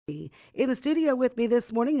Day. In the studio with me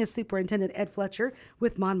this morning is Superintendent Ed Fletcher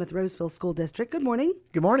with Monmouth Roseville School District. Good morning.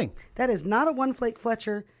 Good morning. That is not a one flake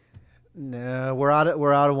Fletcher. No, we're out of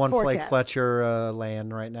one Forecast. flake Fletcher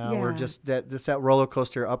land right now. Yeah. We're just that roller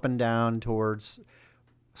coaster up and down towards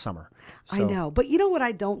summer. I know, but you know what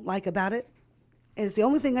I don't like about it? It's the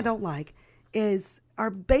only thing I don't like is our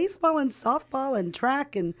baseball and softball and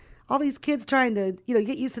track and all these kids trying to,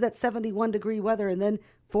 get used to that 71-degree weather and then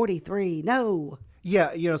 43. No.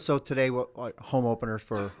 Yeah, so today home openers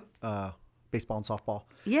for baseball and softball.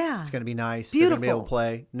 Yeah. It's going to be nice. Beautiful. They're going to be able to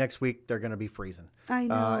play. Next week they're going to be freezing. I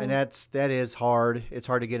know. And that is hard. It's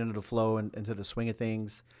hard to get into the flow and into the swing of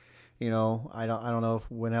things. I don't know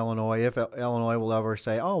if Illinois will ever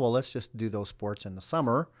say, oh, well, let's just do those sports in the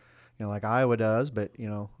summer, like Iowa does. But,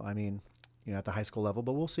 at the high school level,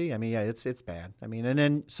 but we'll see. It's bad. And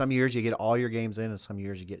then some years you get all your games in and some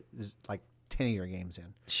years you get like 10 of your games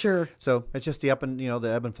in. Sure. So it's just the ebb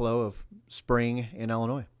and flow of spring in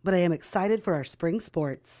Illinois. But I am excited for our spring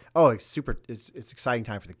sports. Oh, it's super. It's exciting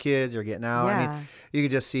time for the kids. They're getting out. Yeah. You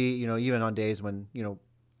can just see, even on days when,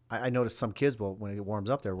 I noticed some kids, when it warms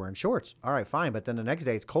up, they're wearing shorts. All right, fine. But then the next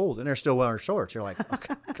day it's cold and they're still wearing shorts. You're like,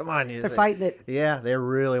 okay, come on. They're fighting it. Yeah, they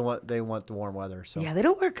want the warm weather. So yeah, they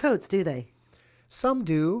don't wear coats, do they? Some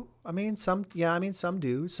do. Some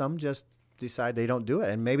do. Some just decide they don't do it.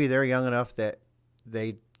 And maybe they're young enough that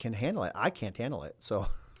they can handle it. I can't handle it. So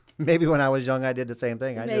maybe when I was young, I did the same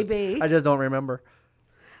thing. I just don't remember.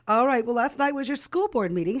 All right. Well, last night was your school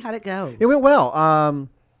board meeting. How'd it go? It went well.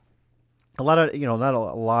 A lot of, not a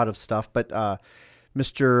lot of stuff, but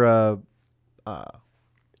Mr.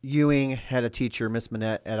 Ewing had a teacher, Miss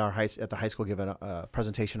Manette, at the high school give a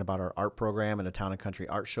presentation about our art program and the Town and Country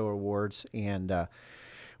Art Show Awards. And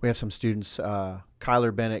we have some students,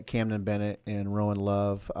 Kyler Bennett, Camden Bennett, and Rowan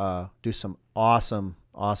Love, do some awesome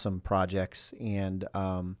projects and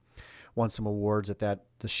won some awards at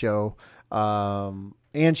the show.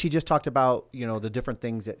 And she just talked about, the different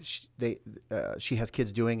things that she has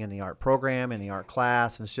kids doing in the art program and the art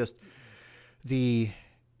class. And it's just the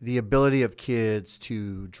ability of kids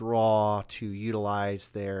to draw, to utilize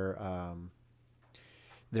their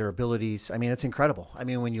abilities. It's incredible.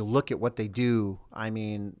 When you look at what they do,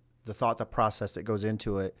 the process that goes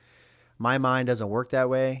into it, my mind doesn't work that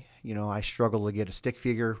way. I struggle to get a stick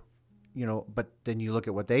figure, but then you look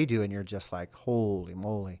at what they do and you're just like, holy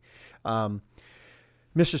moly.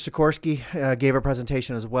 Mr. Sikorsky gave a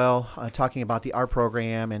presentation as well, talking about the art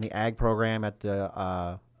program and the ag program at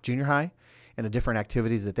the junior high and the different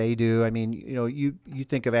activities that they do. You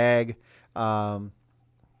think of ag, and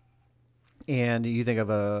you think of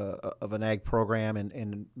an ag program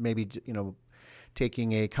and maybe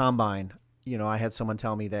taking a combine. I had someone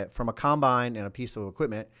tell me that from a combine and a piece of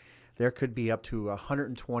equipment, there could be up to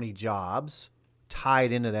 120 jobs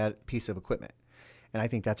tied into that piece of equipment. And I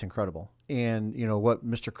think that's incredible. And, what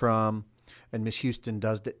Mr. Crum and Miss Houston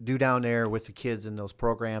do down there with the kids in those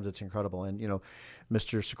programs, it's incredible. And,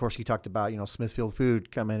 Mr. Sikorsky talked about, Smithfield Food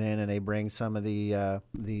coming in and they bring some of the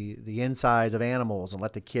insides of animals and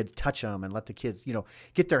let the kids touch them and let the kids,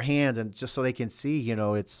 get their hands and just so they can see,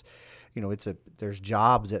 there's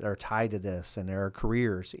jobs that are tied to this and there are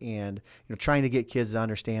careers and, trying to get kids to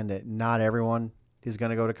understand that not everyone is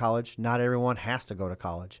going to go to college. Not everyone has to go to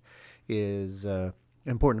college is an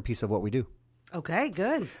important piece of what we do. Okay,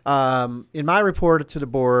 good. In my report to the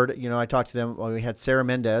board, I talked to them. Well, we had Sarah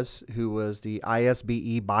Mendez, who was the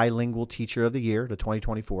ISBE Bilingual Teacher of the Year, the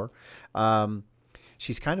 2024.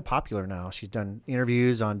 She's kind of popular now. She's done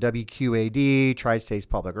interviews on WQAD, Tri-States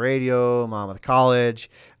Public Radio, Monmouth College.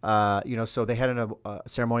 So they had a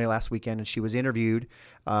ceremony last weekend, and she was interviewed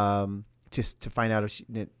to find out if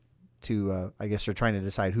I guess they're trying to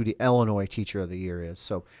decide who the Illinois Teacher of the Year is.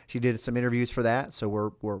 So she did some interviews for that. So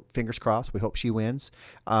we're fingers crossed. We hope she wins.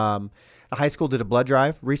 The high school did a blood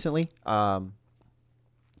drive recently.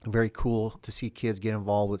 Very cool to see kids get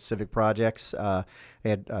involved with civic projects. They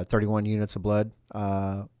had 31 units of blood,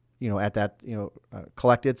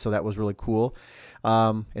 collected. So that was really cool.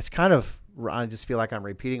 It's kind of, I just feel like I'm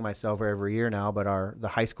repeating myself every year now, but the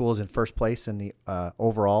high school is in first place in the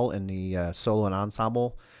overall in the solo and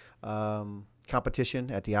ensemble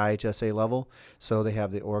competition at the IHSA level. So they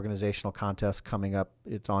have the organizational contest coming up.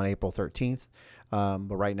 It's on April 13th.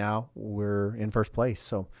 But right now we're in first place.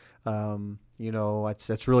 So,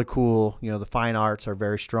 that's really cool. The fine arts are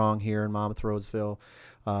very strong here in Monmouth, Roseville.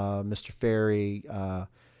 Mr. Ferry,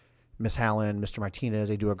 Miss Hallen, Mr. Martinez,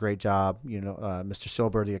 they do a great job. Mr.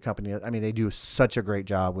 Silber, the company. They do such a great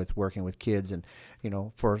job with working with kids, and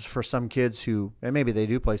for some kids who, and maybe they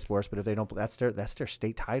do play sports, but if they don't, that's their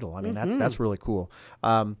state title. That's really cool.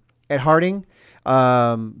 At Harding,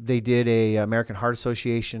 they did a American Heart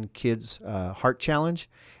Association Kids Heart Challenge,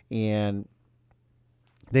 and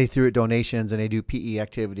they threw at donations, and they do PE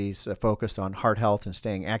activities focused on heart health and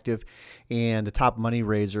staying active. And the top money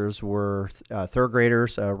raisers were third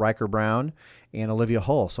graders, Riker Brown and Olivia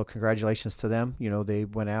Hull. So congratulations to them. They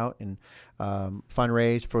went out and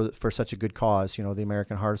fundraised for such a good cause, the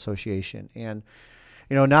American Heart Association. And,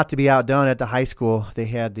 not to be outdone at the high school, they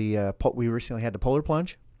had we recently had the polar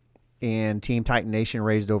plunge, and Team Titan Nation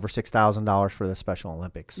raised over $6,000 for the Special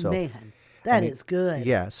Olympics. So, man. That is good.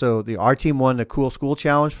 Yeah. So our team won the Cool School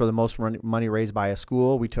Challenge for the most money raised by a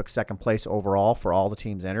school. We took second place overall for all the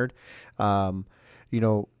teams entered.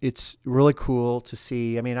 It's really cool to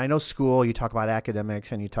see. I mean, I know school, you talk about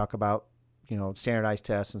academics and you talk about, standardized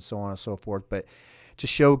tests and so on and so forth, but to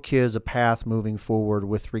show kids a path moving forward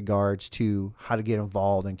with regards to how to get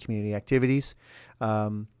involved in community activities,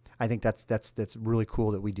 I think that's really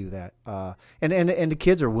cool that we do that. And the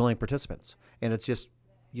kids are willing participants, and it's just,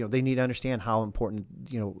 they need to understand how important,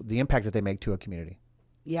 the impact that they make to a community.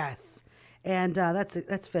 Yes. And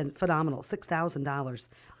that's phenomenal. $6,000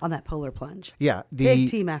 on that polar plunge. Yeah. Big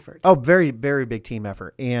team effort. Oh, very, very big team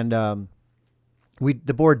effort. And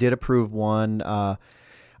the board did approve one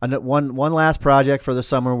last project for the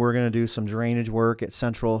summer. We're going to do some drainage work at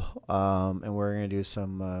Central, and we're going to do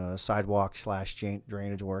some sidewalk /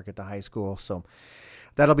 drainage work at the high school. So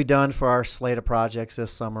that'll be done for our slate of projects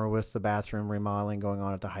this summer, with the bathroom remodeling going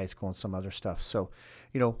on at the high school and some other stuff. So,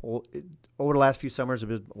 over the last few summers,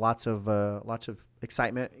 there's been lots of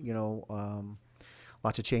excitement,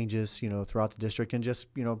 lots of changes, throughout the district, and just,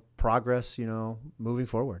 progress, moving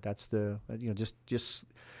forward. That's just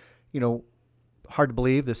hard to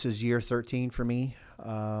believe this is year 13 for me,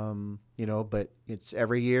 but it's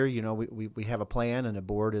every year, we have a plan, and the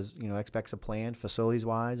board is, expects a plan facilities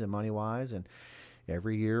wise and money wise, and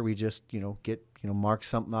every year we just, get, mark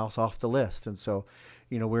something else off the list. And so,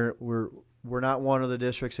 we're not one of the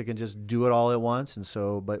districts that can just do it all at once. And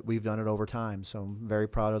so, but we've done it over time. So I'm very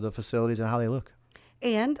proud of the facilities and how they look.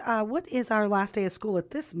 And what is our last day of school at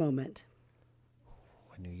this moment?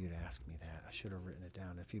 I knew you'd ask me that. I should have written it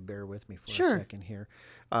down. If you bear with me for Sure. a second here.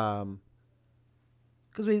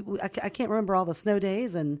 Because I can't remember all the snow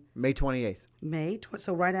days. And May 28th.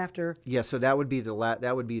 So right after. Yeah, so that would be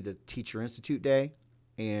the Teacher Institute Day,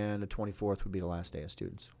 and the 24th would be the last day of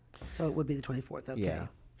students. So it would be the 24th. Okay. Yeah.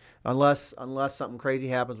 Unless something crazy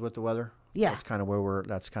happens with the weather. Yeah. That's kind of where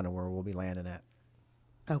we'll be landing at.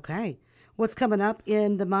 Okay. What's coming up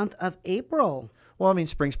in the month of April? Well, I mean,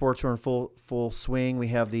 spring sports are in full swing. We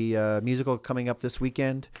have the musical coming up this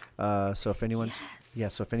weekend. So if anyone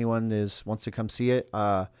wants to come see it,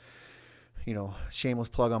 shameless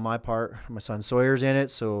plug on my part. My son Sawyer's in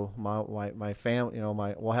it, so my family,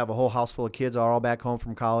 we'll have a whole house full of kids all back home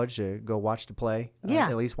from college to go watch the play.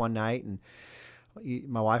 At least one night, and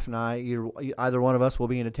my wife and I, either one of us, will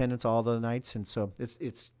be in attendance all the nights. And so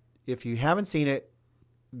it's if you haven't seen it,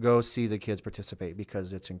 go see the kids participate,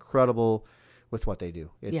 because it's incredible with what they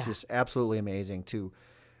do. It's just absolutely amazing to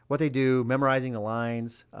what they do, memorizing the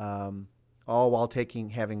lines, all while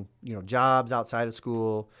having jobs outside of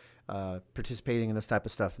school, participating in this type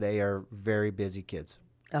of stuff. They are very busy kids.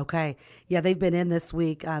 Okay. Yeah, they've been in this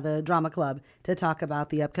week, the drama club, to talk about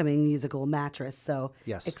the upcoming musical Mattress. So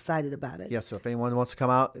yes, excited about it. Yes, so if anyone wants to come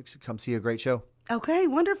out, come see a great show. Okay,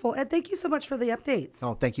 wonderful. Ed, thank you so much for the updates.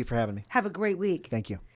 Oh, thank you for having me. Have a great week. Thank you.